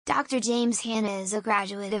Dr. James Hanna is a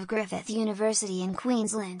graduate of Griffith University in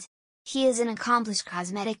Queensland. He is an accomplished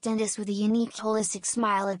cosmetic dentist with a unique holistic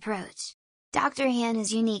smile approach. Dr.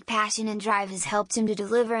 Hanna's unique passion and drive has helped him to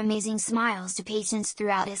deliver amazing smiles to patients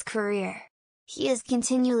throughout his career. He has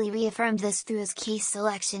continually reaffirmed this through his case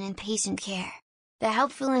selection and patient care. The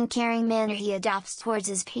helpful and caring manner he adopts towards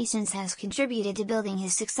his patients has contributed to building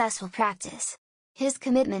his successful practice. His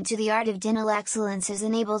commitment to the art of dental excellence has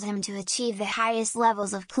enabled him to achieve the highest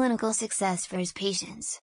levels of clinical success for his patients.